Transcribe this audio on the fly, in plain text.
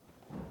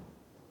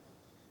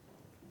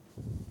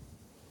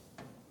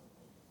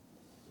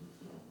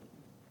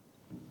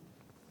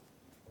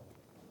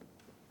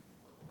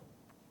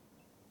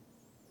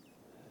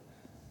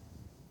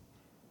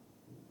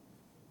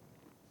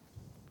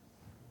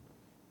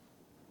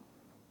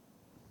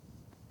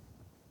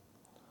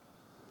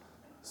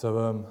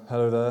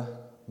Hello there.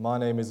 My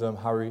name is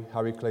Harry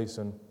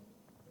Clayson,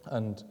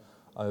 and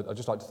I'd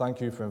just like to thank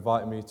you for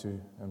inviting me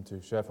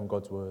to share from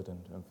God's Word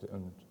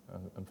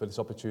and for this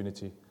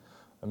opportunity.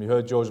 You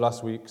heard George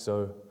last week,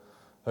 so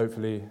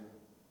hopefully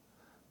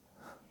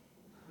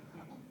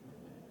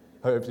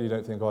you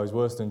don't think I was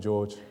worse than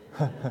George.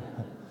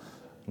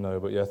 No,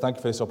 but yeah, thank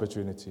you for this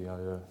opportunity. I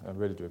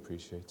really do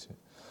appreciate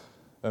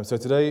it. So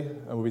today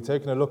we'll be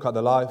taking a look at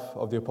the life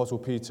of the Apostle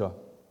Peter,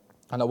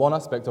 and at one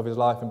aspect of his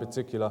life in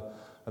particular,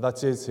 and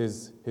that is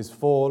his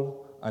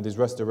fall and his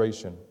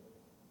restoration.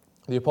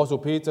 The Apostle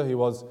Peter, he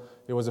was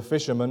a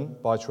fisherman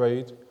by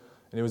trade,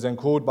 and he was then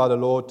called by the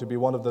Lord to be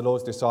one of the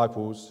Lord's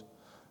disciples.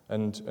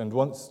 And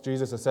once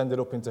Jesus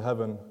ascended up into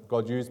heaven,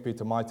 God used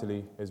Peter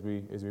mightily, as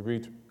we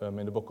read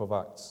in the book of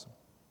Acts.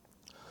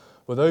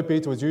 But though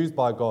Peter was used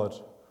by God,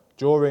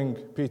 during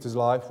Peter's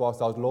life,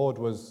 whilst our Lord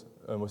was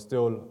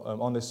still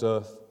on this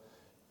earth,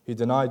 he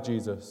denied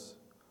Jesus.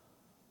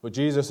 But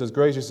Jesus, as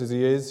gracious as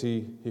he is,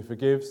 he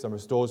forgives and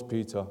restores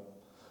Peter.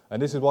 And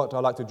this is what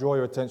I'd like to draw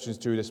your attention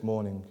to this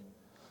morning.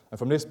 And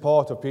from this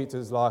part of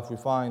Peter's life, we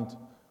find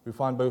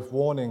both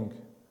warning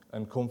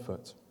and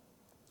comfort.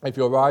 If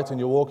you're right and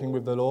you're walking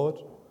with the Lord,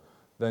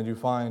 then we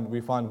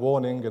find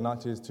warning, and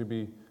that is to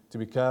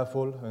be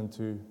careful and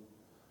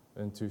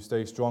to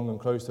stay strong and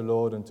close to the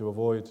Lord and to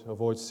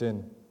avoid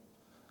sin.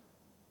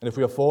 And if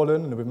we are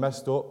fallen and we've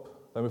messed up,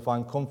 then we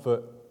find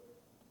comfort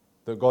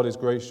that God is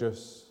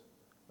gracious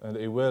and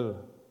that He will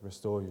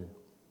restore you.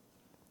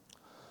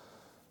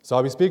 So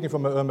I'll be speaking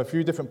from a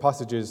few different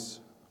passages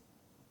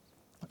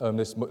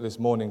this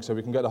morning, so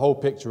we can get the whole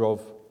picture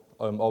of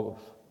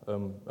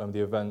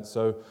the event.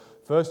 So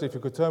firstly, if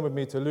you could turn with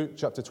me to Luke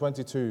chapter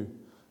 22,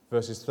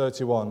 verses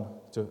 31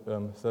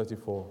 to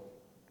 34.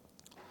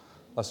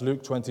 That's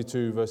Luke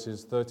 22,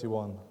 verses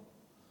 31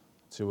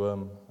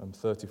 to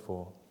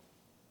 34.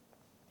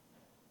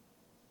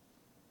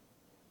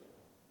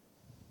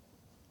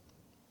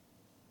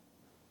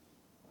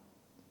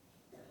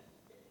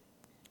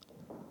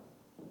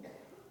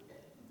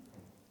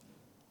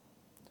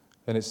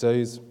 And it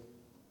says,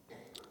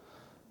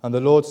 "And the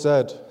Lord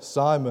said,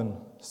 Simon,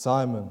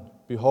 Simon,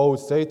 behold,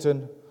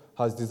 Satan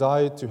has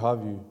desired to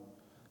have you,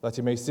 that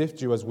he may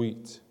sift you as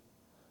wheat.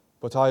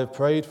 But I have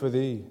prayed for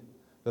thee,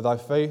 that thy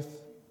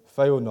faith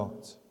fail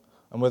not.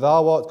 And when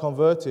thou art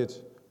converted,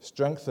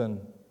 strengthen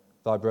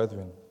thy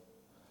brethren.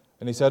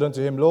 And he said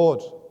unto him,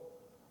 Lord,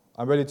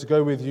 I am ready to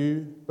go with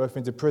you, both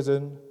into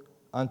prison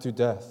and to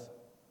death.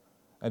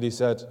 And he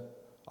said,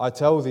 I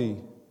tell thee,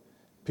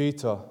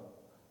 Peter,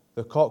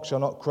 the cock shall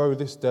not crow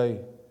this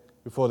day,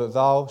 before that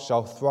thou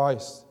shalt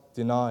thrice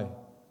deny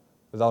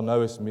that thou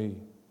knowest me,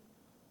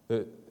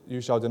 that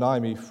you shall deny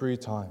me 3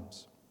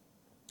 times.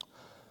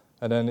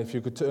 And then if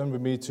you could turn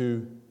with me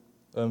to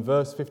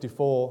verse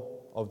 54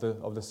 of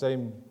the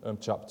same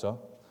chapter,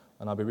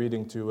 and I'll be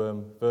reading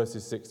to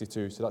verses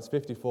 62. So that's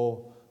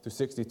 54 to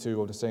 62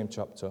 of the same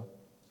chapter.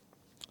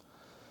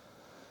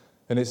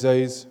 And it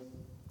says,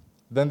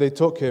 Then they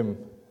took him,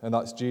 and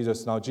that's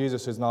Jesus. Now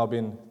Jesus has now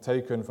been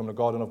taken from the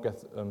Garden of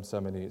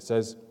Gethsemane. It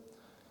says,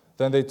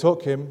 Then they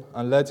took him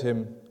and led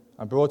him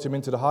and brought him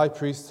into the high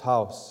priest's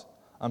house,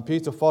 and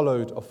Peter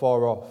followed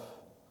afar off.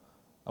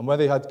 And when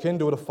they had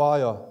kindled a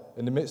fire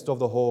in the midst of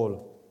the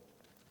hall,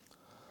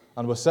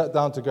 and were set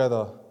down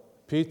together,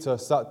 Peter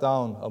sat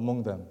down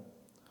among them.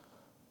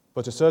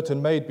 But a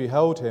certain maid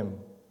beheld him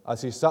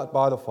as he sat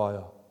by the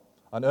fire,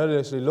 and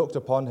earnestly looked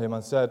upon him,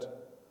 and said,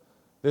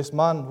 This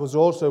man was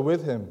also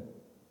with him.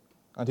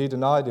 And he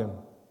denied him,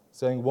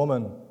 saying,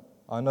 Woman,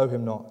 I know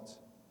him not.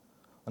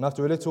 And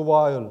after a little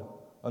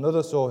while,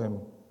 another saw him,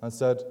 and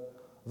said,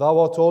 Thou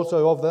art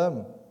also of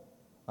them.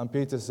 And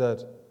Peter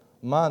said,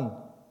 Man,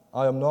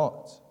 I am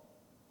not.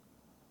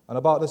 And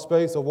about the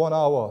space of 1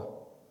 hour,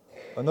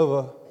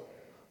 another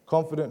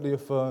confidently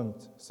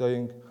affirmed,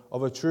 saying,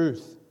 Of a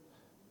truth,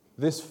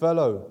 this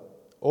fellow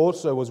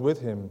also was with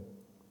him,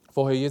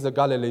 for he is a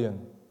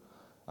Galilean.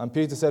 And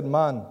Peter said,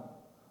 Man,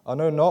 I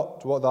know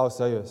not what thou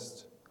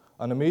sayest.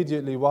 And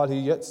immediately while he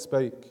yet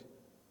spake,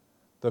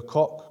 the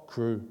cock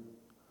crew,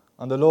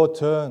 and the Lord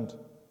turned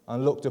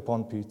and looked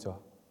upon Peter.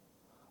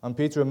 And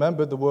Peter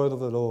remembered the word of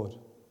the Lord,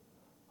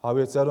 how he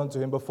had said unto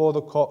him, Before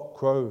the cock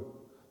crow,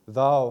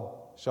 thou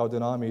shalt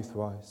deny me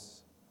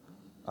thrice.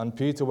 And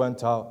Peter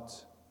went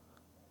out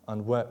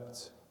and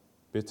wept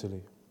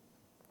bitterly.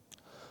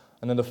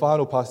 And then the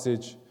final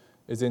passage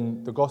is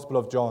in the Gospel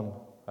of John,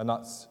 and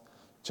that's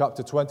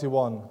chapter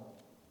 21,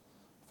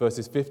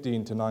 verses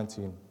 15 to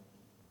 19.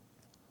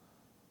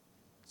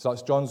 So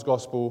that's John's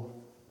Gospel,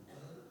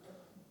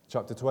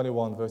 chapter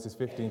 21, verses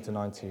 15 to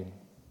 19.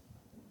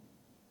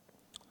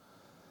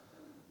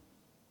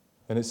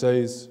 And it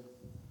says,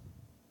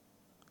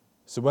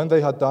 So when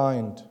they had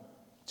dined,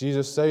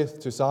 Jesus saith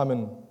to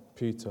Simon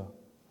Peter,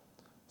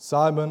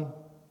 Simon,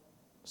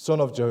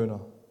 son of Jonah,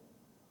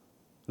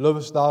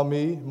 lovest thou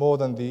me more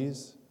than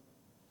these?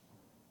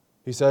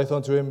 He saith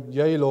unto him,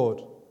 Yea,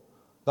 Lord,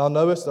 thou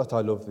knowest that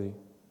I love thee.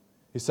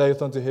 He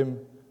saith unto him,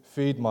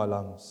 Feed my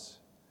lambs.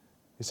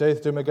 He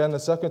saith to him again the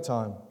second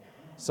time,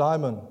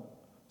 Simon,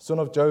 son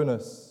of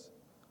Jonas,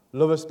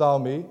 lovest thou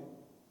me?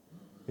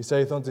 He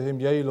saith unto him,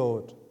 Yea,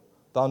 Lord,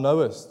 thou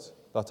knowest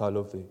that I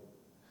love thee.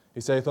 He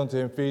saith unto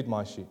him, Feed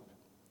my sheep.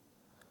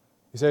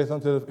 He saith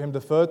unto him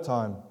the third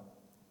time,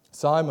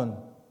 Simon,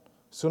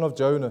 son of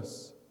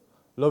Jonas,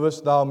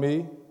 lovest thou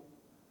me?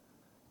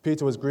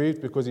 Peter was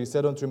grieved because he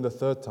said unto him the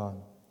third time,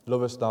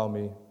 Lovest thou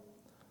me?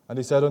 And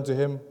he said unto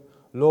him,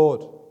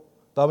 Lord,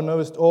 thou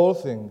knowest all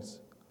things.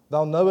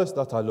 Thou knowest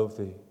that I love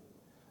thee.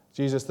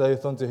 Jesus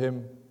saith unto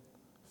him,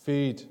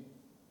 Feed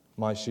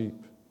my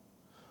sheep.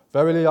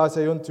 Verily I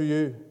say unto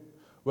you,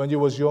 when you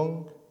was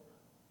young,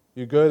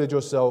 you girded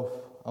yourself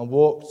and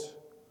walked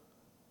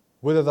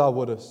whither thou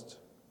wouldest.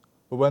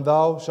 But when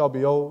thou shalt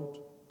be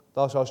old,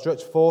 thou shalt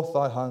stretch forth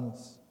thy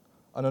hands,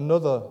 and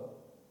another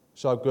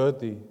shall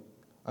gird thee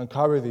and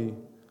carry thee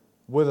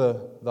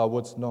whither thou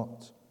wouldst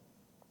not.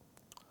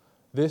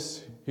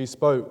 This he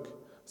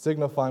spoke,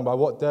 signifying by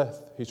what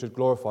death he should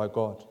glorify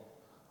God.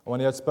 And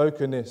when he had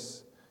spoken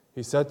this,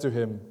 he said to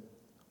him,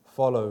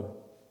 Follow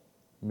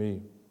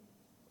me.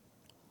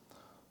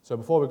 So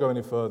before we go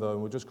any further,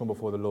 we'll just come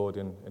before the Lord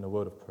in a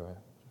word of prayer.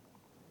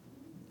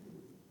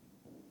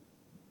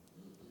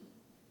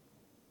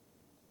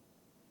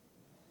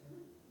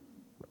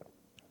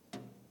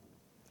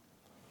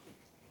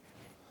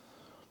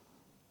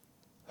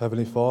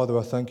 Heavenly Father,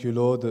 I thank you,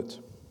 Lord, that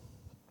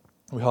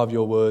we have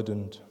your word,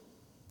 and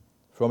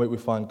from it we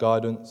find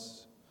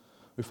guidance.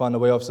 We find the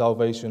way of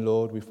salvation,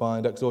 Lord. We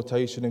find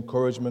exhortation,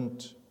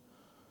 encouragement,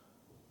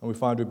 and we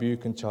find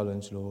rebuke and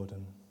challenge, Lord.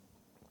 And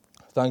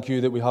thank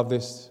you that we have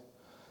this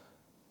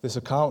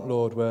account,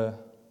 Lord, where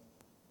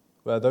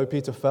though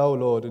Peter fell,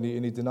 Lord, and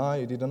he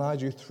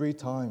denied you 3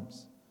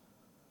 times,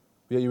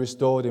 yet you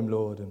restored him,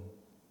 Lord, and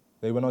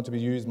they went on to be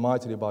used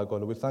mightily by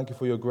God. Lord, we thank you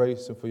for your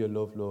grace and for your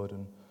love, Lord.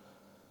 And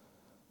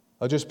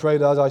I just pray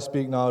that as I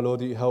speak now,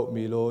 Lord, that you help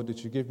me, Lord,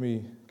 that you give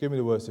me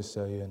the words to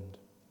say. And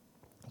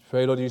I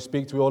pray, Lord, that you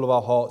speak to all of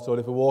our hearts, Lord,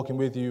 if we're walking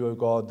with you, O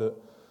God, that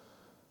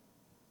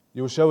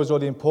you will show us,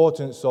 Lord, the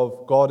importance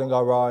of guarding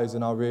our eyes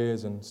and our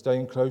ears and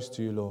staying close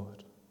to you,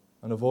 Lord,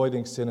 and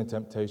avoiding sin and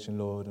temptation,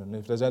 Lord. And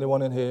if there's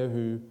anyone in here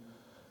who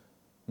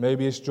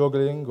maybe is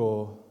struggling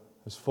or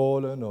has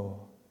fallen or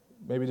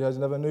maybe has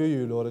never knew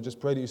you, Lord, I just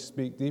pray that you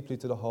speak deeply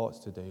to the hearts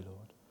today,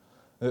 Lord,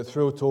 and that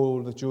through it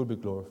all that you will be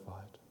glorified.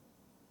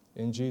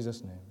 In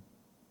Jesus' name,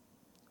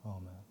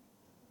 amen.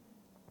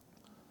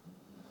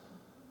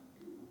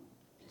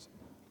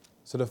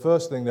 So the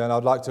first thing then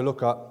I'd like to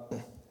look at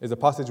is a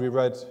passage we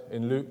read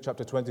in Luke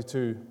chapter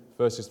 22,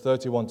 verses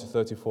 31 to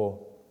 34.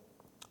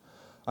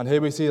 And here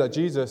we see that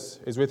Jesus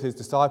is with his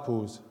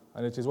disciples,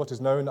 and it is what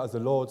is known as the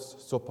Lord's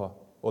Supper,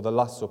 or the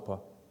Last Supper.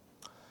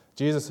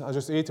 Jesus has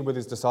just eaten with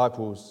his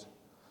disciples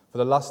for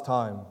the last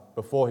time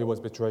before he was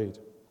betrayed.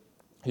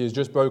 He has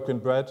just broken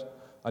bread,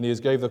 and he has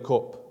gave the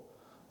cup.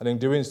 And in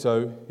doing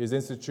so, he has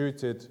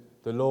instituted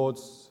the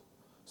Lord's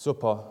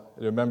Supper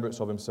in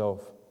remembrance of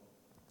himself.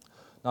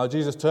 Now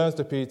Jesus turns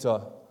to Peter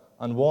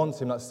and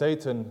warns him that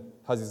Satan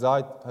has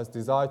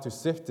desired to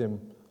sift him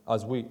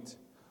as wheat.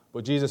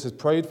 But Jesus has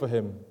prayed for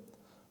him.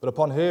 But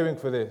upon hearing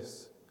for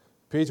this,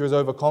 Peter is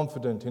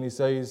overconfident, and he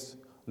says,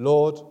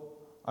 Lord,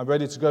 I'm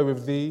ready to go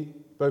with thee,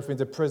 both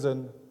into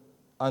prison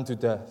and to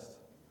death.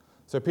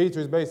 So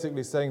Peter is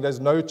basically saying, there's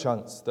no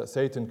chance that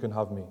Satan can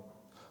have me.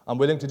 I'm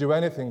willing to do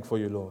anything for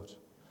you, Lord.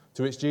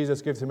 To which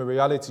Jesus gives him a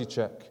reality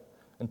check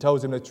and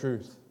tells him the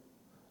truth.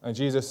 And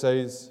Jesus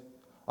says,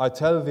 I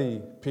tell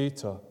thee,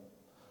 Peter,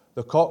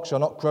 the cock shall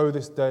not crow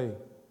this day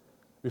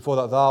before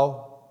that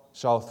thou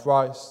shalt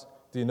thrice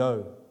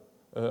deny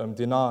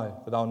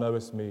that thou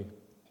knowest me.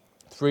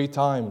 3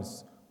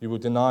 times you will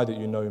deny that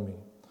you know me.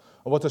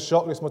 And what a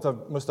shock this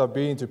must have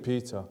been to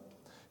Peter.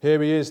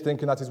 Here he is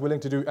thinking that he's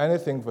willing to do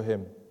anything for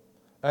him,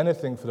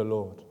 anything for the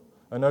Lord.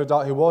 And no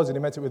doubt he was, and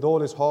he meant it with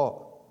all his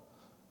heart.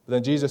 But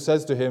then Jesus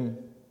says to him,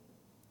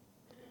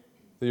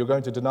 that you're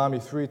going to deny me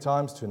 3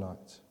 times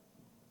tonight.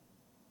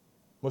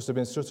 Must have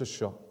been such a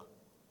shock.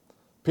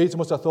 Peter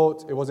must have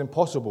thought it was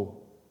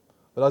impossible.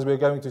 But as we're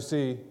going to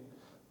see,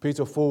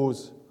 Peter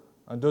falls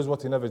and does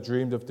what he never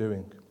dreamed of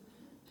doing.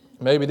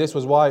 Maybe this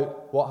was why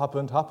what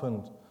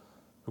happened.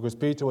 Because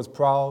Peter was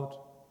proud,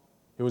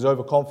 he was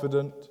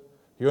overconfident,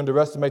 he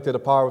underestimated the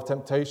power of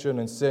temptation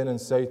and sin and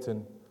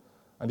Satan,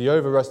 and he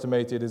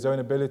overestimated his own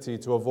ability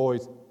to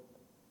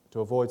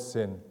avoid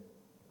sin.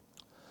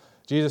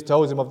 Jesus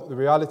tells him of the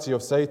reality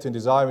of Satan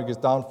desiring his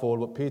downfall,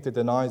 but Peter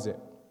denies it.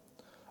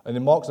 And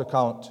in Mark's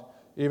account,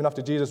 even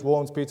after Jesus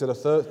warns Peter the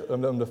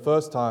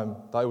first time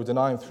that he would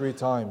deny him 3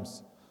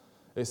 times,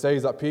 it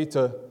says that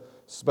Peter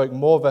spoke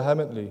more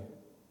vehemently.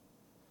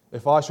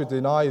 If I should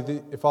die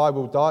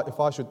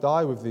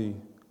with thee,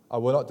 I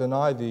will not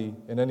deny thee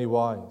in any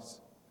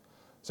wise.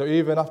 So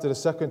even after the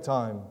second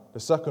time, the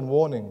second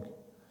warning,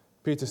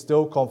 Peter's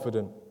still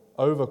confident,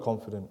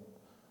 overconfident.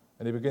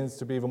 And he begins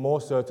to be even more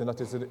certain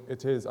that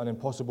it is an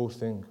impossible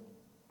thing.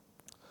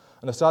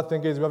 And the sad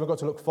thing is, we haven't got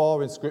to look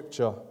far in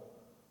Scripture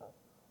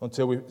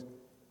until we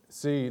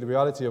see the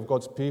reality of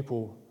God's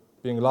people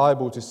being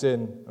liable to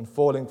sin and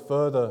falling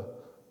further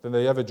than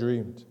they ever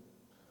dreamed.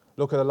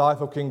 Look at the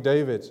life of King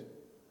David.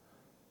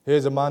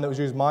 Here's a man that was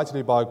used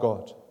mightily by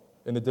God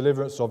in the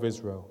deliverance of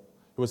Israel,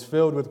 who was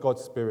filled with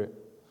God's Spirit,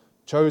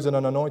 chosen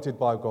and anointed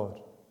by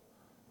God,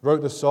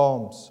 wrote the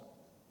Psalms,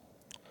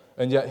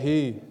 and yet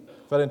he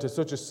fell into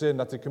such a sin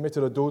that he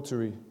committed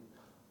adultery,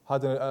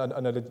 had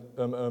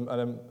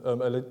an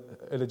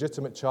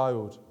illegitimate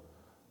child,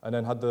 and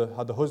then had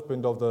the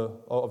husband of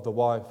the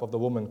wife of the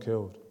woman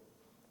killed.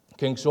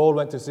 King Saul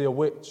went to see a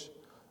witch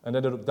and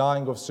ended up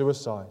dying of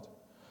suicide.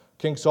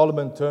 King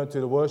Solomon turned to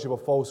the worship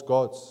of false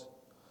gods,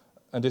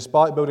 and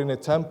despite building a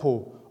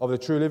temple of the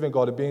true living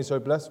God and being so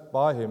blessed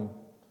by him,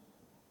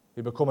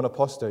 he became an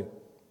apostate.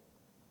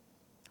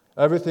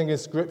 Everything in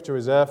Scripture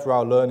is there for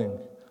our learning,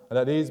 and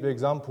let these be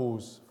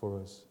examples for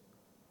us.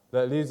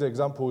 Let these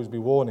examples be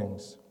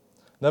warnings.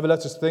 Never let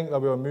us think that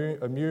we are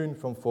immune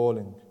from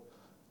falling.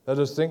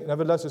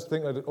 Never let us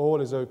think that all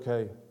is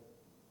okay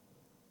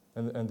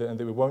and that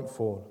we won't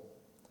fall.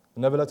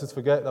 And never let us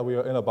forget that we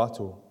are in a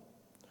battle.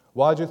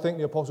 Why do you think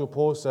the Apostle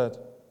Paul said,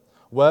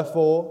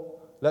 "Wherefore,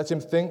 let him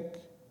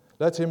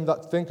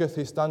that thinketh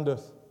he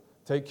standeth,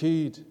 take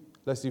heed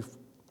lest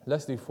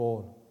he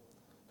fall"?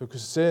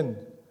 Because sin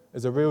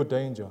is a real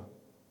danger.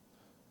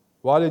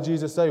 Why did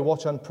Jesus say,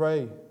 "Watch and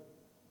pray"?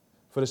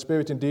 For the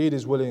spirit indeed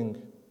is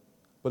willing,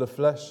 but the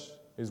flesh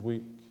is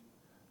weak.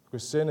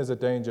 Because sin is a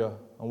danger,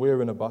 and we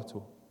are in a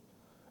battle.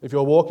 If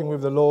you're walking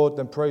with the Lord,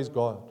 then praise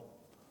God.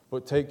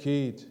 But take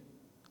heed,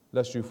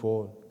 lest you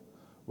fall.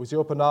 We see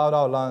up and down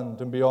our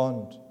land and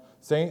beyond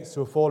saints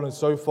who have fallen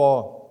so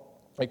far,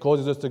 it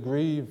causes us to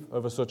grieve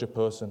over such a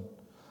person.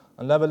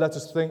 And never let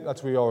us think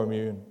that we are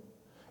immune.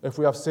 If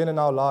we have sin in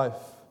our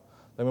life,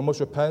 then we must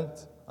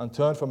repent and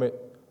turn from it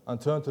and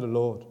turn to the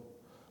Lord.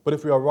 But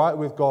if we are right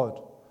with God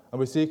and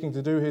we're seeking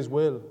to do His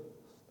will,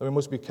 then we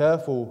must be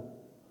careful.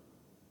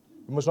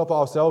 We must not put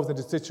ourselves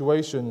into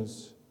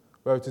situations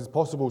where it is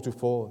possible to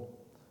fall.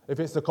 If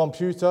it's the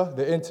computer,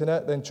 the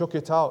internet, then chuck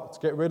it out,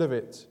 get rid of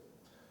it.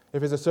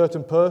 If it's a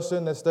certain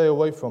person, then stay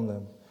away from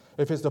them.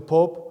 If it's the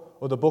pub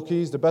or the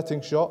bookies, the betting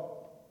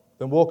shop,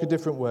 then walk a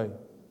different way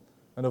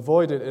and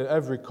avoid it at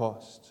every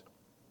cost.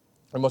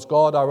 We must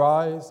guard our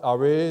eyes,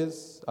 our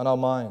ears, and our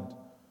mind.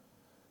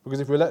 Because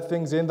if we let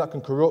things in that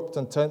can corrupt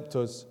and tempt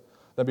us,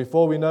 then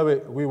before we know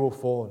it, we will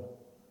fall.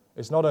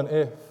 It's not an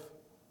if,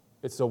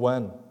 it's a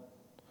when.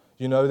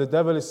 You know, the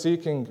devil is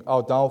seeking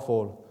our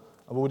downfall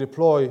and will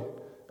deploy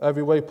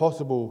every way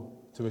possible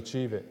to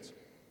achieve it.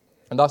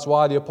 And that's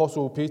why the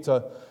Apostle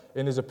Peter,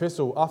 in his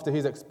epistle, after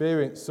he's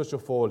experienced such a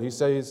fall, he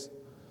says,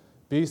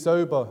 "Be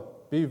sober,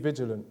 be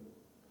vigilant,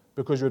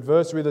 because your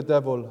adversary the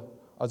devil,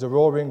 as a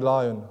roaring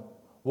lion,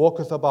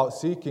 walketh about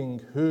seeking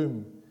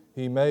whom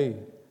he may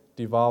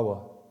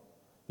devour."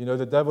 You know,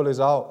 the devil is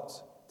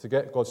out to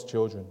get God's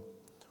children.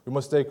 We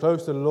must stay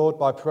close to the Lord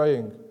by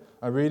praying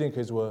and reading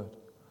His word.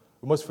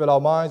 We must fill our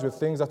minds with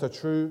things that are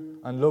true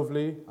and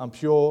lovely and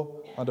pure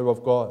and are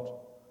of God.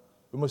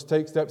 We must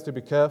take steps to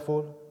be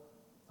careful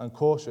and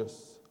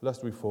cautious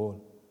lest we fall,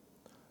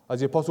 as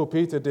the Apostle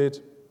Peter did,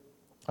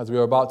 as we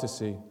are about to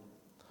see.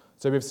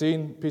 So we've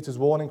seen Peter's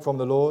warning from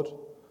the Lord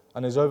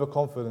and his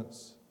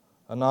overconfidence,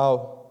 and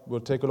now we'll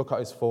take a look at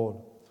his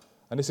fall.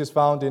 And this is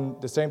found in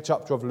the same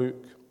chapter of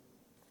Luke,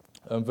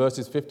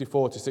 verses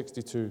 54 to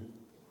 62.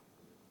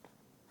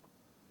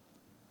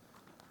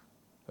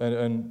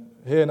 And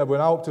here we're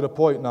now up to the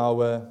point now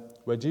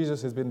where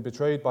Jesus has been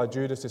betrayed by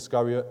Judas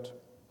Iscariot,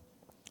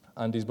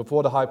 and he's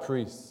before the high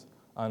priest,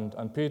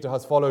 and Peter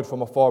has followed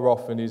from afar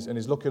off, and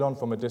he's looking on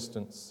from a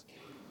distance.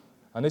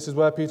 And this is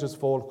where Peter's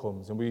fall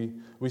comes, and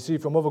we see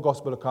from other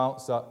gospel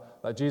accounts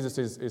that Jesus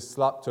is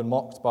slapped and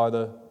mocked by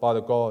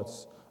the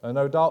guards. And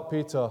no doubt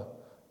Peter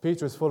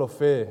is full of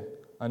fear,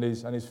 and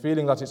he's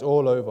feeling that it's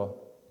all over.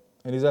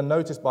 And he's then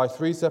noticed by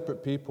 3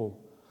 separate people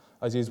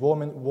as he's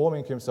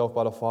warming himself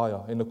by the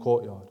fire in the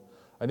courtyard.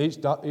 And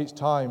each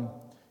time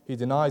he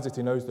denies that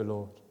he knows the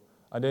Lord.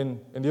 And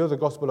in the other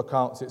gospel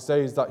accounts, it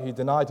says that he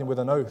denied him with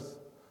an oath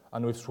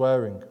and with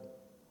swearing.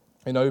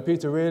 You know,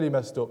 Peter really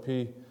messed up.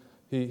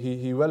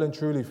 He well and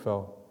truly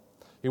fell.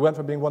 He went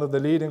from being one of the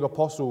leading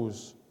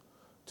apostles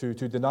to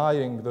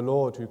denying the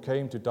Lord who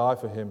came to die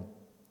for him.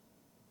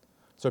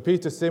 So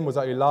Peter's sin was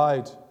that he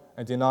lied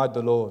and denied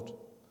the Lord.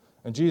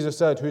 And Jesus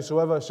said,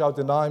 "Whosoever shall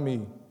deny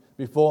me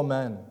before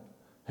men,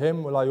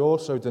 him will I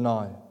also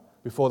deny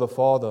before the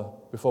Father,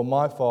 before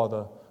my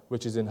Father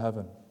which is in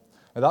heaven."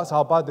 And that's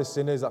how bad this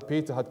sin is that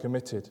Peter had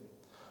committed.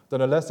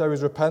 That unless there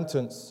is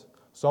repentance,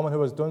 someone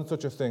who has done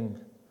such a thing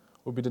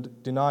will be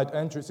denied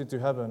entrance into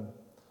heaven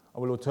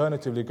and will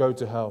alternatively go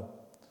to hell.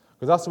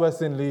 Because that's where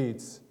sin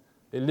leads.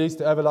 It leads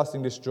to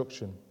everlasting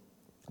destruction.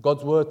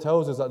 God's word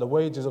tells us that the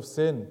wages of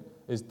sin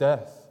is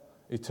death,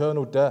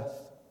 eternal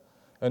death.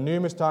 And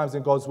numerous times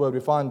in God's word we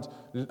find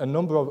a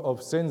number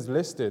of sins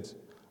listed.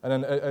 And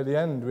then at the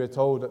end we are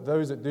told that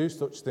those that do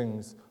such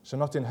things shall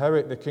not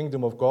inherit the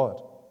kingdom of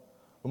God.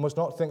 We must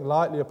not think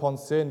lightly upon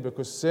sin,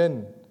 because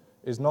sin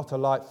is not a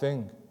light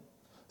thing.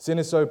 Sin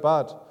is so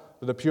bad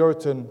that the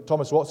Puritan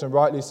Thomas Watson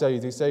rightly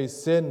says, he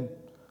says, sin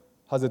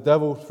has the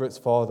devil for its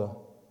father,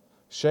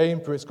 shame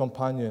for its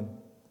companion,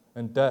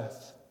 and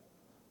death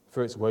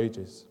for its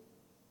wages.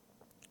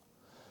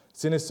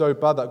 Sin is so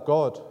bad that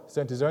God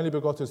sent his only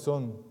begotten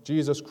Son,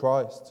 Jesus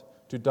Christ,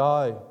 to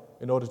die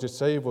in order to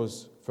save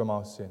us from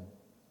our sin.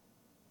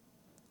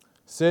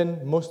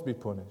 Sin must be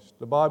punished.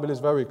 The Bible is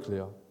very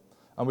clear.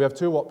 And we have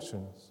two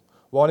options.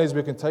 One is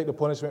we can take the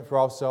punishment for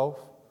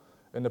ourselves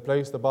in the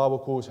place the Bible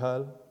calls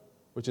hell,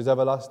 which is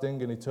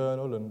everlasting and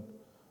eternal, and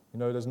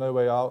there's no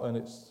way out,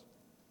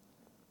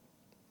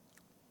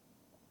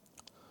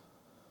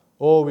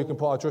 or we can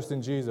put our trust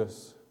in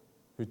Jesus,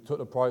 who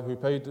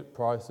paid the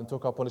price and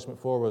took our punishment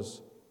for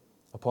us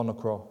upon the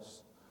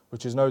cross,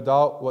 which is no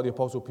doubt what the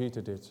Apostle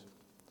Peter did,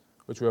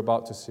 which we're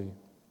about to see.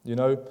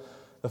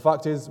 The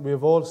fact is we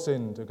have all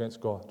sinned against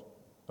God,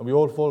 and we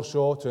all fall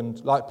short,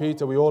 and like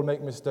Peter, we all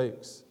make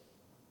mistakes.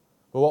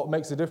 But what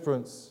makes a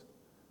difference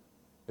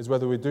is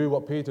whether we do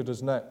what Peter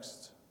does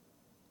next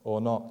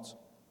or not.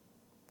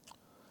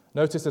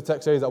 Notice the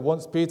text says that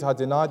once Peter had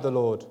denied the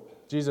Lord,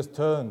 Jesus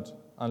turned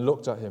and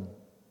looked at him.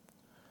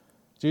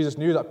 Jesus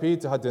knew that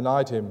Peter had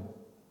denied him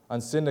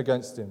and sinned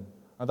against him,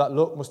 and that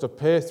look must have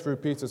pierced through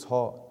Peter's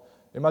heart.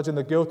 Imagine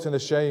the guilt and the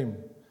shame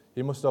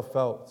he must have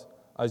felt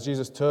as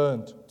Jesus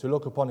turned to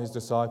look upon his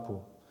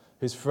disciple,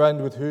 his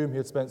friend with whom he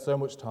had spent so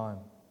much time.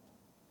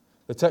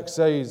 The text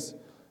says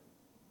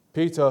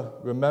Peter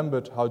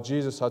remembered how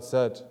Jesus had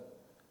said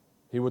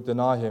he would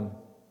deny him,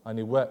 and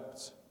he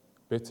wept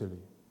bitterly.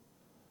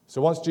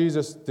 So once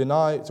Peter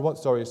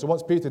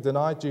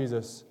denied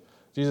Jesus,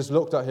 Jesus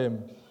looked at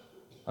him,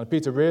 and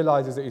Peter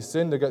realizes that he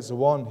sinned against the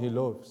one he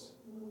loves,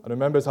 and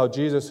remembers how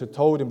Jesus had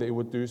told him that he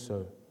would do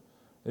so.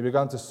 He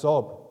began to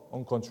sob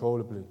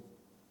uncontrollably.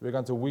 He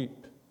began to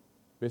weep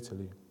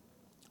bitterly.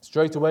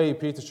 Straight away,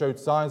 Peter showed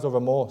signs of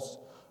remorse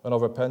and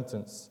of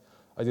repentance,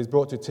 as he is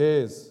brought to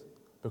tears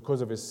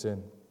because of his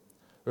sin.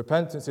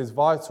 Repentance is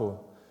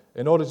vital.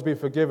 In order to be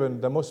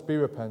forgiven, there must be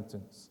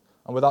repentance.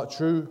 And without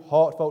true,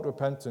 heartfelt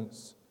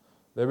repentance,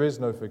 there is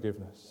no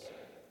forgiveness.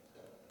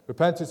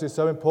 Repentance is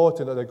so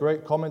important that the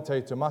great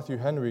commentator Matthew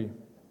Henry,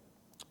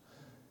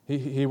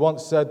 he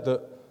once said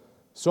that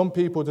some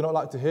people do not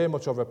like to hear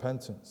much of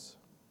repentance,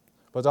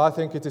 but I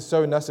think it is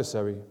so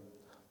necessary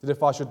that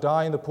if I should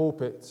die in the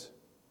pulpit,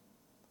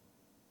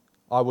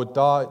 I would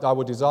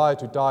desire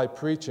to die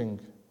preaching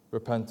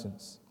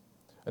repentance.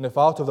 And if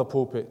out of the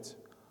pulpit,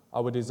 I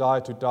would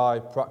desire to die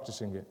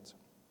practicing it.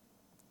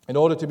 In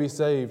order to be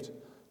saved,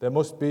 there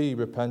must be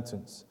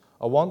repentance.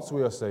 And once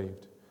we are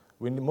saved,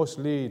 we must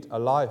lead a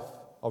life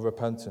of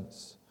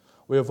repentance.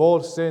 We have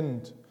all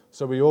sinned,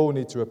 so we all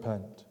need to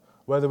repent.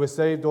 Whether we're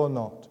saved or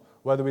not,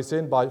 whether we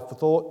sin by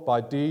thought,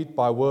 by deed,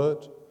 by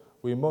word,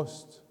 we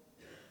must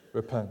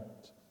repent.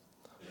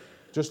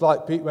 Just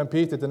like when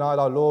Peter denied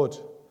our Lord,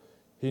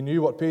 he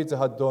knew what Peter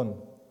had done,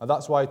 and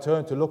that's why he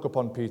turned to look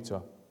upon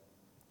Peter.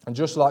 And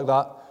just like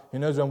that, he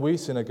knows when we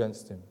sin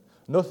against him.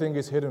 Nothing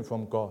is hidden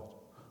from God.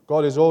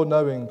 God is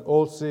all-knowing,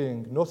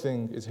 all-seeing.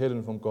 Nothing is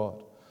hidden from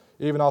God.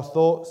 Even our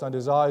thoughts and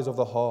desires of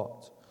the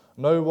heart.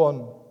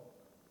 Even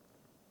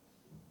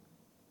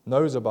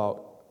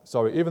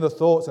the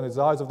thoughts and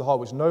desires of the heart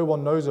which no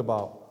one knows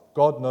about,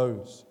 God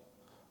knows.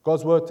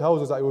 God's word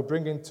tells us that he will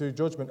bring into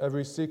judgment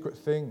every secret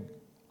thing.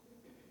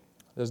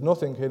 There's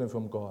nothing hidden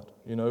from God.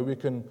 We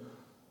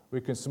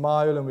can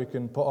smile and we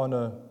can put on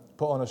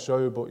a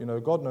show, but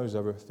God knows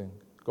everything.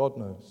 God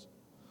knows.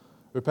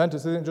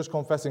 Repentance isn't just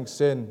confessing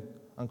sin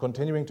and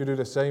continuing to do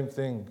the same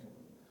thing,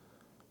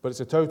 but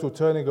it's a total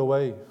turning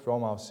away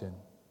from our sin.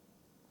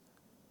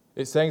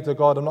 It's saying to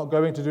God, I'm not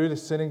going to do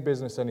this sinning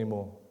business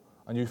anymore,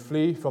 and you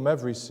flee from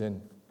every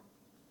sin.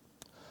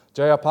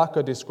 J.R.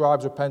 Packer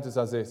describes repentance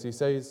as this. He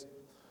says,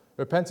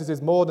 repentance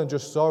is more than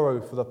just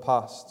sorrow for the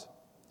past.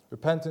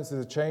 Repentance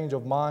is a change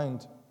of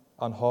mind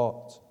and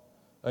heart,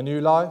 a new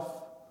life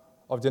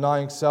of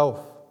denying self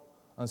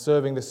and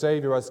serving the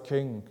Savior as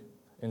King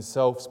in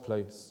self's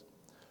place.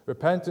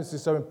 Repentance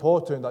is so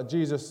important that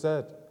Jesus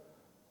said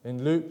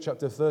in Luke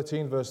chapter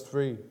 13, verse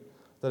 3,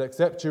 that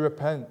except you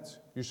repent,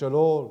 you shall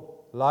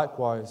all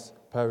likewise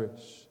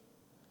perish.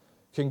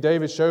 King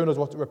David showed us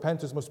what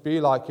repentance must be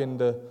like in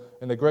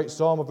the great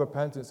psalm of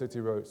repentance that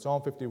he wrote,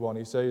 Psalm 51.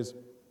 He says,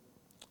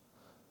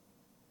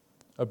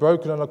 a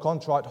broken and a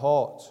contrite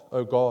heart,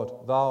 O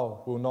God,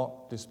 thou wilt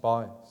not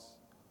despise.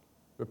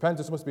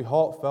 Repentance must be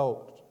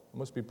heartfelt, it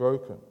must be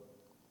broken.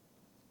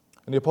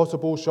 And the Apostle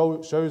Paul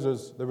shows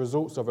us the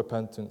results of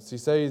repentance. He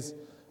says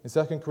in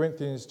 2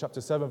 Corinthians chapter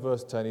 7,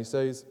 verse 10, he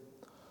says,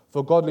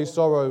 for godly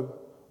sorrow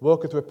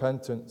worketh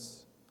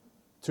repentance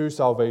to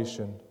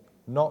salvation,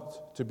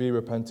 not to be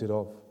repented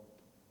of.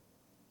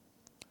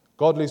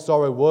 Godly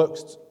sorrow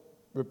works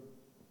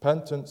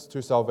repentance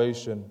to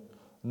salvation,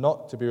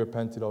 not to be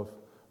repented of.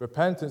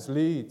 Repentance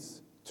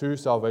leads to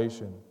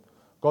salvation.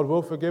 God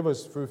will forgive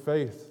us through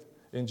faith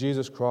in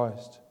Jesus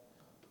Christ,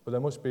 but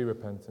there must be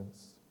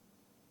repentance.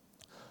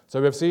 So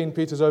we have seen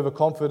Peter's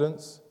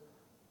overconfidence,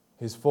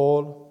 his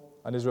fall,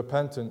 and his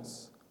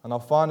repentance. And now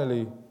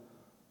finally,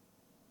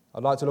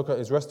 I'd like to look at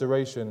his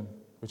restoration,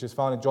 which is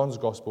found in John's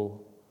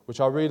Gospel, which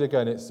I'll read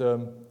again. It's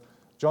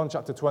John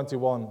chapter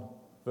 21,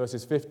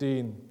 verses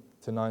 15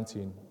 to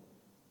 19.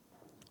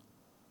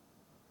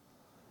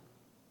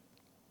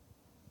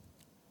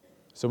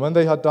 So when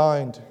they had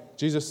dined,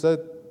 Jesus said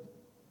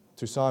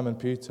to Simon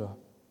Peter,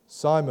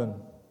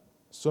 Simon,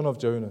 son of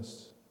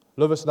Jonas,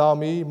 lovest thou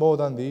me more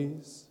than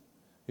these?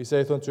 He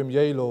saith unto him,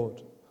 Yea,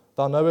 Lord,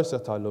 thou knowest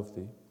that I love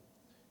thee.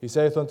 He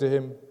saith unto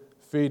him,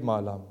 Feed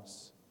my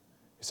lambs.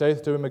 He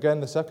saith to him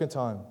again the second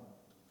time,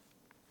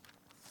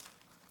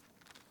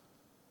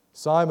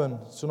 Simon,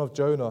 son of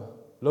Jonah,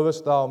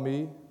 lovest thou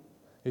me?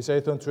 He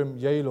saith unto him,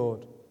 Yea,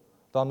 Lord,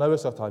 thou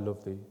knowest that I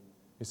love thee.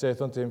 He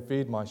saith unto him,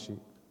 Feed my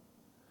sheep.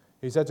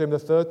 He said to him the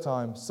third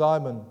time,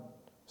 Simon,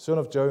 son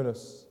of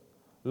Jonas,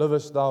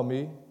 lovest thou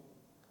me?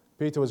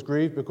 Peter was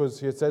grieved because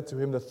he had said to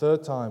him the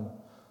third time,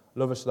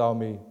 Lovest thou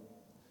me?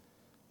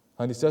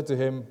 And he said to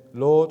him,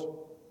 Lord,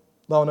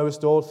 thou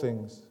knowest all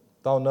things.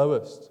 Thou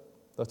knowest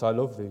that I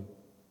love thee.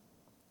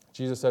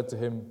 Jesus said to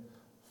him,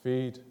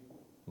 Feed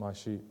my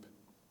sheep.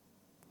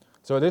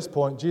 So at this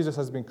point, Jesus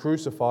has been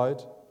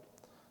crucified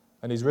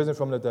and he's risen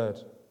from the dead.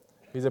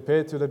 He's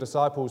appeared to the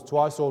disciples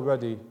twice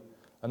already,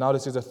 and now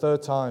this is the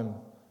third time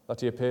that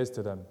he appears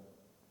to them.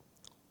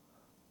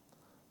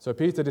 So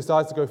Peter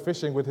decides to go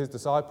fishing with his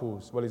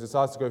disciples. Well, he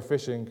decides to go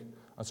fishing,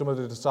 and some of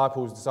the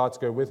disciples decide to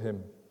go with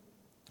him.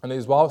 And it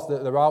is whilst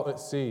they're out at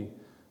sea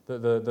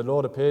that the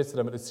Lord appears to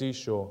them at the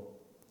seashore.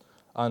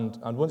 And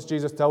once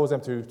Jesus tells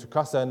them to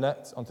cast their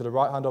net onto the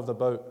right hand of the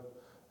boat,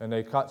 and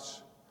they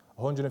catch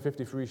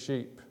 153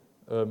 sheep,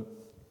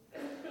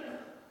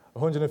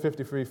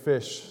 153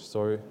 fish,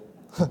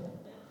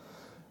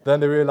 then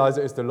they realize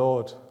that it's the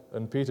Lord.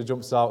 And Peter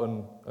jumps out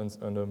and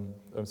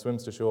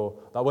swims to shore.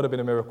 That would have been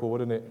a miracle,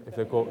 wouldn't it, if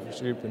they caught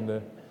sheep in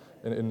the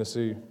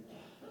sea?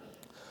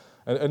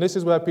 And this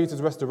is where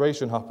Peter's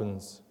restoration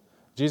happens.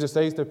 Jesus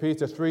says to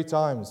Peter 3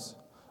 times,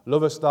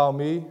 Lovest thou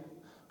me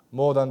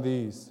more than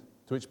these?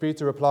 To which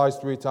Peter replies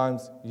 3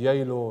 times,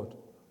 Yea, Lord,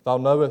 thou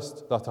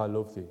knowest that I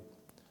love thee.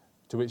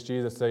 To which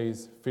Jesus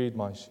says, Feed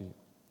my sheep.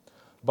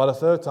 By the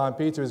third time,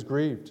 Peter is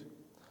grieved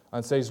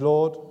and says,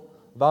 Lord,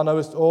 thou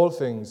knowest all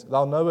things.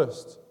 Thou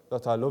knowest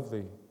that I love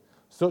thee.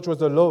 Such was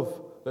the love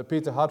that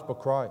Peter had for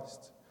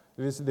Christ,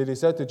 that he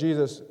said to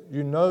Jesus,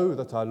 You know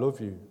that I love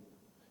you.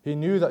 He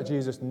knew that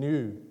Jesus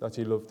knew that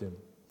he loved him.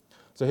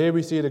 So here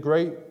we see the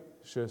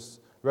gracious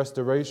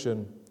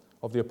restoration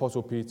of the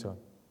Apostle Peter.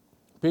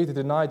 Peter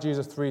denied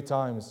Jesus 3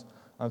 times,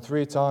 and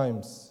 3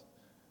 times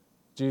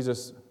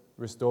Jesus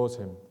restores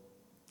him.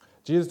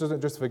 Jesus doesn't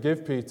just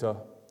forgive Peter,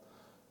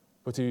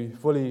 but he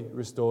fully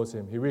restores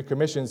him. He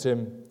recommissions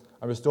him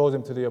and restores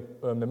him to the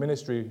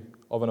ministry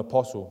of an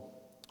apostle.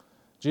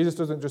 Jesus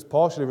doesn't just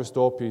partially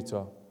restore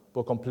Peter,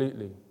 but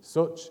completely.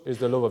 Such is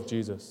the love of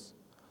Jesus.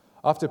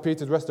 After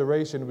Peter's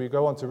restoration, we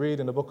go on to read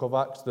in the book of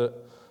Acts that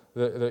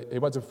he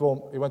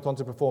went on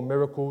to perform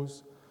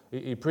miracles.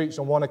 He preached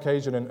on one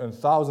occasion and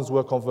thousands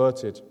were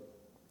converted.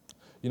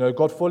 You know,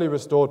 God fully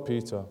restored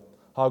Peter.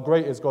 How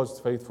great is God's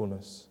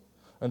faithfulness.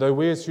 And though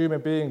we as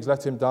human beings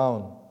let him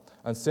down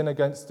and sin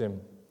against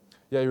him,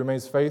 yet he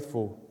remains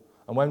faithful.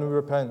 And when we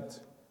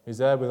repent, he's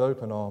there with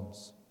open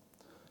arms.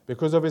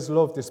 Because of his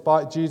love,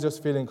 despite Jesus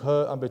feeling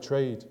hurt and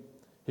betrayed,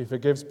 he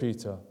forgives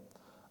Peter.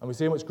 And we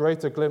see a much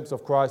greater glimpse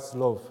of Christ's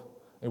love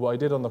in what he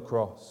did on the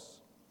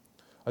cross.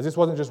 As this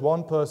wasn't just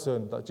one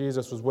person that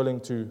Jesus was willing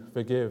to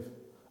forgive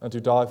and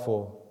to die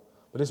for,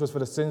 but this was for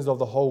the sins of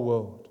the whole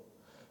world.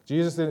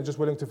 Jesus isn't just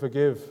willing to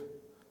forgive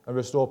and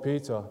restore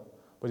Peter,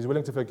 but he's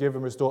willing to forgive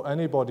and restore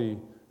anybody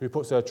who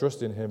puts their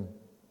trust in him.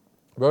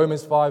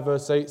 Romans 5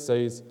 verse 8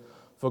 says,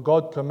 For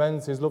God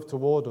commends his love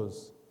toward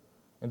us,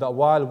 in that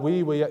while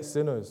we were yet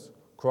sinners,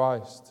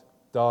 Christ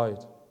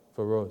died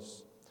for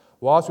us.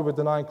 Whilst we were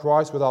denying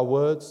Christ with our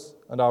words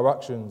and our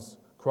actions,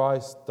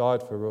 Christ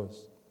died for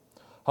us.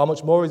 How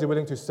much more is he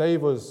willing to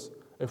save us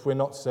if we're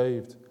not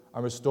saved,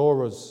 and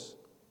restore us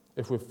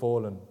if we've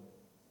fallen?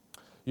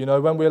 You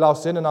know, when we allow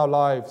sin in our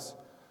lives,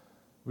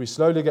 we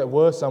slowly get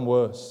worse and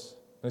worse.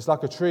 And it's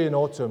like a tree in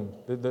autumn.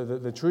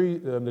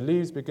 The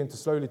leaves begin to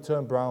slowly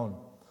turn brown.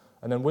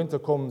 And then winter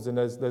comes and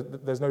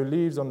there's no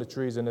leaves on the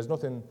trees and there's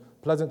nothing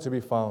pleasant to be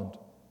found.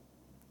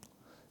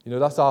 You know,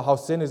 that's how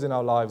sin is in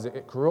our lives.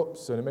 It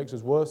corrupts and it makes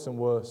us worse and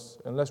worse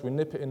unless we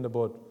nip it in the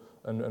bud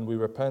and we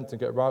repent and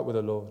get right with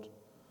the Lord.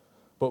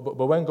 But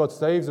when God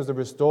saves us and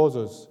restores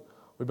us,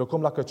 we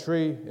become like a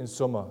tree in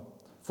summer,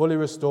 fully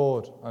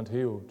restored and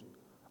healed,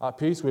 at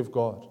peace with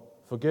God,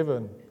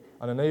 forgiven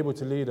and enabled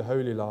to lead a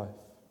holy life.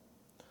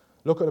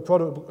 Look at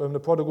the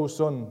prodigal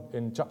son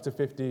in chapter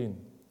 15.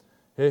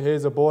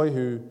 Here's a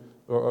boy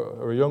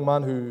or a young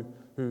man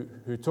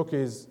who took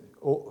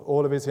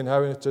all of his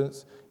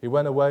inheritance. He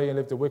went away and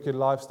lived a wicked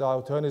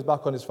lifestyle, turned his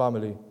back on his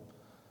family.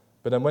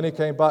 But then when he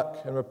came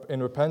back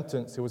in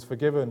repentance, he was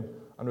forgiven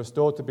and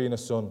restored to being a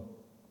son.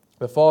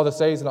 The father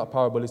says in that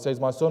parable, he says,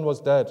 My son was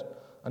dead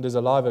and is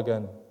alive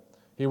again.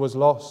 He was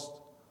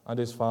lost and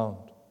is found.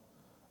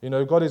 You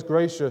know, God is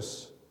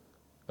gracious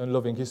and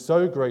loving. He's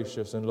so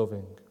gracious and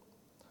loving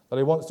that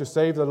he wants to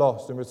save the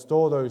lost and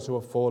restore those who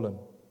have fallen.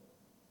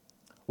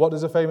 What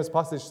does the famous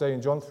passage say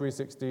in John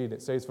 3:16?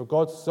 It says, For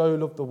God so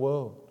loved the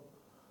world,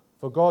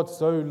 for God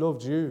so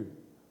loved you,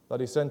 that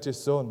he sent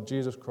his Son,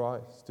 Jesus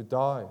Christ, to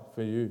die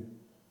for you.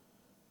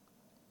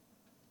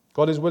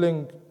 God is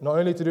willing not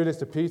only to do this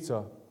to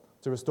Peter,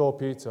 to restore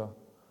Peter,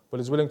 but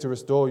is willing to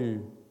restore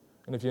you,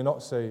 and if you're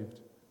not saved,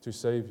 to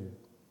save you.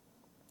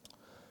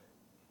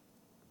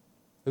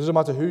 It doesn't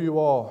matter who you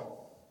are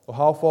or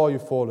how far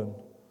you've fallen.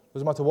 It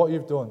doesn't matter what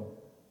you've done.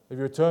 If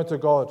you return to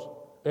God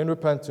in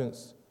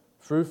repentance,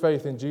 through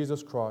faith in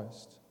Jesus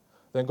Christ,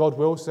 then God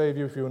will save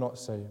you if you are not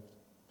saved.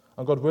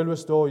 And God will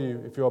restore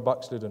you if you are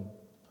backslidden.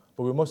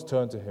 But we must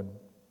turn to him.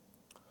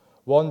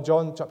 1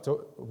 John chapter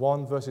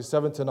 1 verses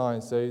 7 to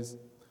 9 says,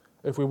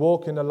 "If we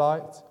walk in the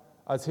light,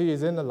 as he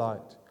is in the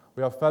light,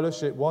 we have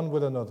fellowship one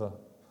with another,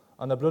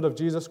 and the blood of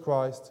Jesus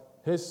Christ,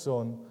 his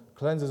Son,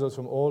 cleanses us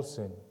from all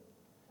sin.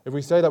 If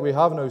we say that we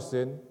have no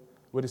sin,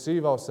 we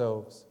deceive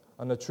ourselves,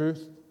 and the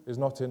truth is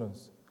not in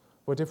us.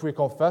 But if we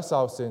confess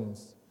our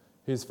sins,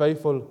 he is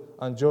faithful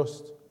and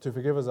just to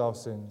forgive us our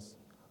sins,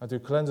 and to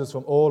cleanse us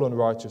from all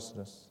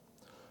unrighteousness."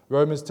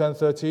 Romans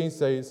 10:13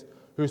 says,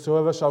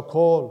 "Whosoever shall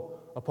call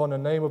upon the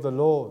name of the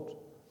Lord,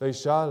 they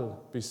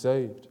shall be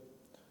saved."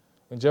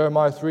 In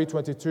Jeremiah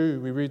 3:22,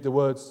 we read the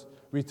words,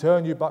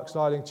 "Return, you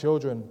backsliding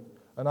children,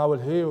 and I will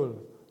heal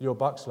your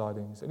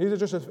backslidings." And these are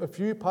just a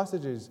few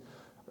passages.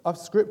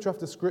 Scripture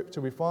after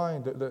scripture, we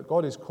find that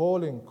God is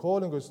calling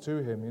us to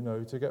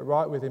him, to get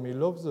right with him. He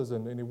loves us,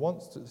 and he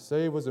wants to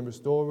save us and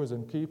restore us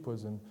and keep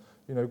us. And,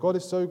 God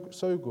is so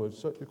good.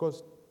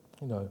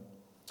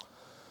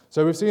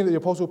 So we've seen that the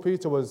Apostle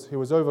Peter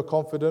was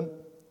overconfident,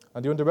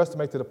 and he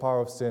underestimated the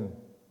power of sin.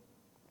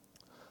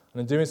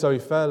 And in doing so, he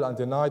fell and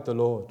denied the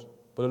Lord.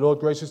 But the Lord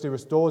graciously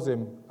restores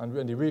him,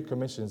 and he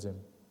recommissions him.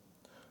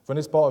 From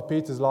this part of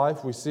Peter's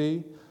life, we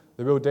see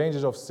the real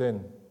dangers of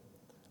sin,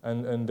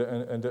 and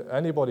that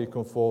anybody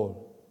can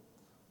fall,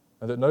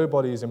 and that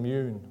nobody is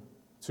immune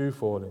to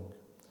falling.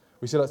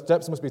 We see that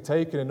steps must be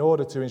taken in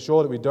order to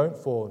ensure that we don't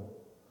fall.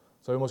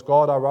 So we must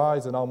guard our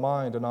eyes and our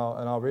mind and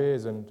our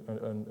ears and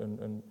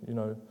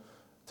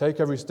take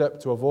every step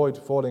to avoid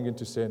falling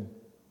into sin.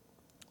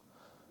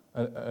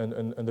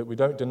 And that we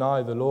don't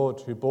deny the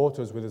Lord who bought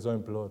us with his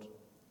own blood.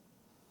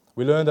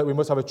 We learn that we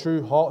must have a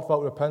true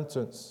heartfelt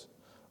repentance,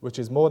 which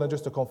is more than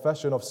just a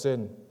confession of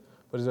sin,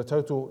 but is a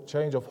total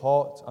change of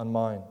heart and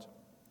mind.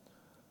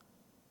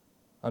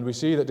 And we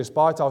see that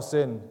despite our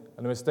sin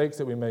and the mistakes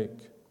that we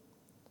make,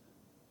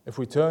 if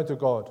we turn to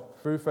God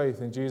through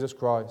faith in Jesus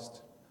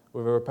Christ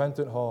with a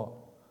repentant heart,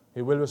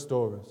 he will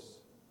restore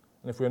us.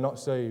 And if we are not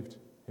saved,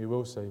 he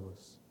will save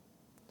us.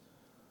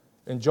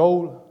 In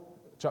Joel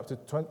chapter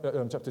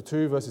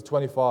 2, verses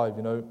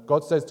 25,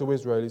 God says to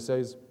Israel, he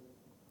says,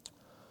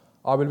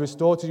 "I will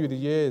restore to you the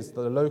years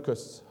that the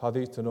locusts have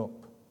eaten up."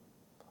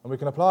 And we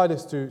can apply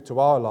this to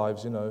our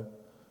lives,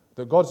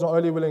 that God's not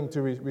only willing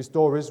to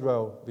restore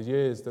Israel the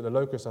years that the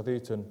locusts have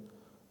eaten,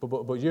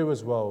 but you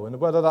as well. And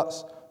whether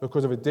that's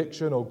because of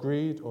addiction or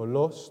greed or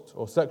lust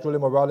or sexual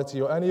immorality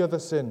or any other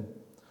sin,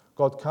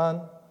 God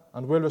can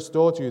and will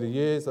restore to you the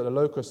years that the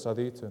locusts have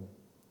eaten.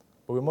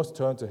 But we must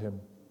turn to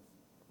him.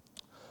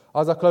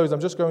 As I close, I'm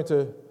just going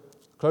to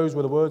close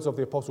with the words of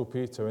the Apostle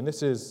Peter. And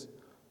this is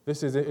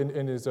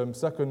in his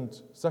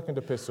second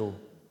epistle.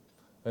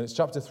 And it's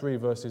chapter 3,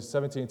 verses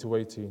 17 to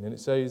 18. And it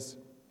says,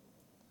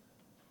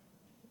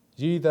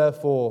 "Ye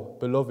therefore,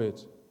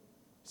 beloved,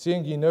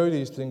 seeing ye know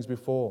these things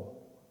before,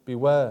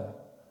 beware,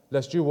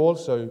 lest you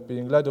also,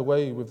 being led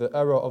away with the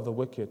error of the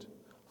wicked,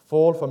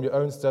 fall from your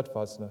own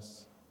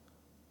steadfastness.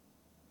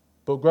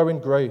 But grow in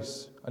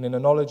grace and in the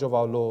knowledge of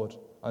our Lord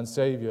and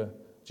Saviour,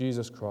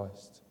 Jesus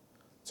Christ.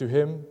 To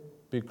him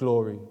be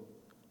glory,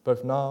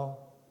 both now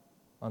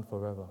and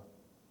forever.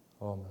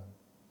 Amen."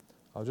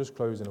 I'll just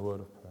close in a word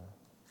of prayer.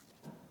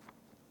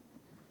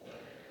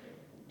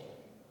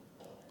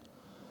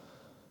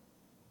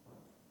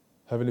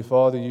 Heavenly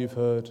Father, you've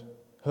heard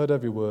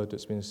every word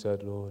that's been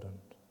said, Lord, and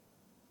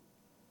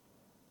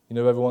you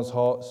know everyone's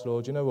hearts,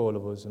 Lord. You know all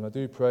of us, and I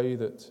do pray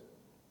that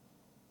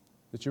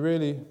you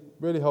really,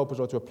 really help us,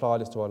 Lord, to apply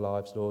this to our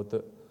lives, Lord.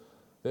 That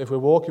if we're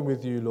walking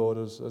with you, Lord,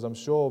 as I'm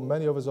sure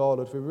many of us are,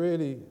 Lord, if we're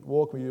really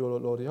walking with you,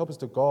 Lord, you help us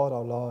to guard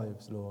our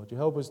lives, Lord. You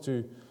help us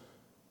to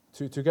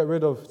get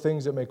rid of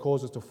things that may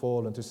cause us to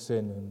fall and to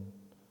sin, and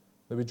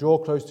that we draw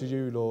close to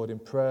you, Lord, in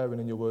prayer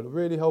and in your word.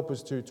 Really help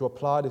us to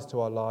apply this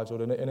to our lives,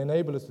 Lord, and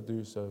enable us to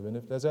do so. And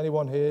if there's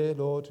anyone here,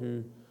 Lord,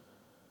 who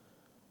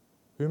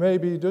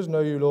maybe does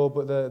know you, Lord,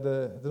 but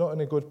they're not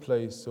in a good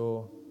place,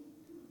 or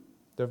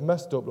they've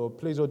messed up, Lord,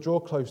 please, Lord, draw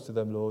close to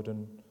them, Lord,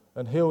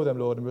 and heal them,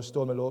 Lord, and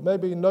restore them, Lord.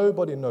 Maybe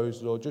nobody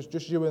knows, Lord,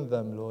 just you and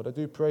them, Lord. I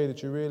do pray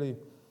that you really,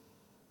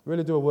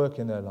 really do a work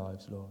in their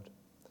lives, Lord.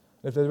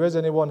 And if there is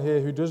anyone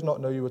here who does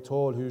not know you at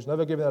all, who's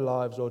never given their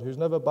lives, Lord, who's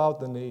never bowed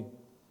the knee,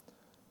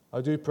 I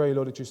do pray,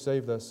 Lord, that you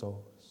save their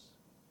souls,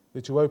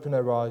 that you open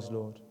their eyes,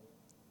 Lord,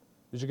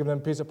 that you give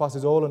them peace that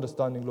passes all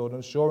understanding, Lord, and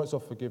assurance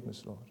of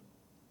forgiveness, Lord,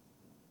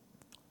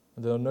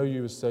 and they'll know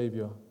you as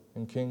Saviour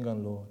and King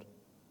and Lord.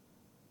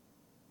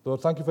 Lord,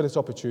 thank you for this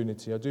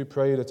opportunity. I do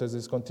pray that as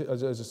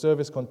the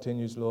service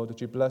continues, Lord,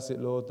 that you bless it,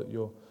 Lord, that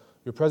your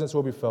presence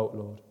will be felt,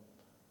 Lord.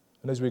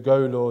 And as we go,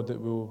 Lord, that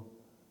we'll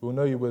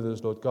know you with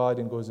us, Lord,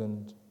 guiding us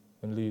and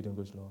leading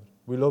us, Lord.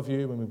 We love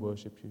you and we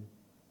worship you.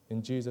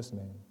 In Jesus'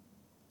 name,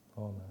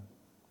 Amen.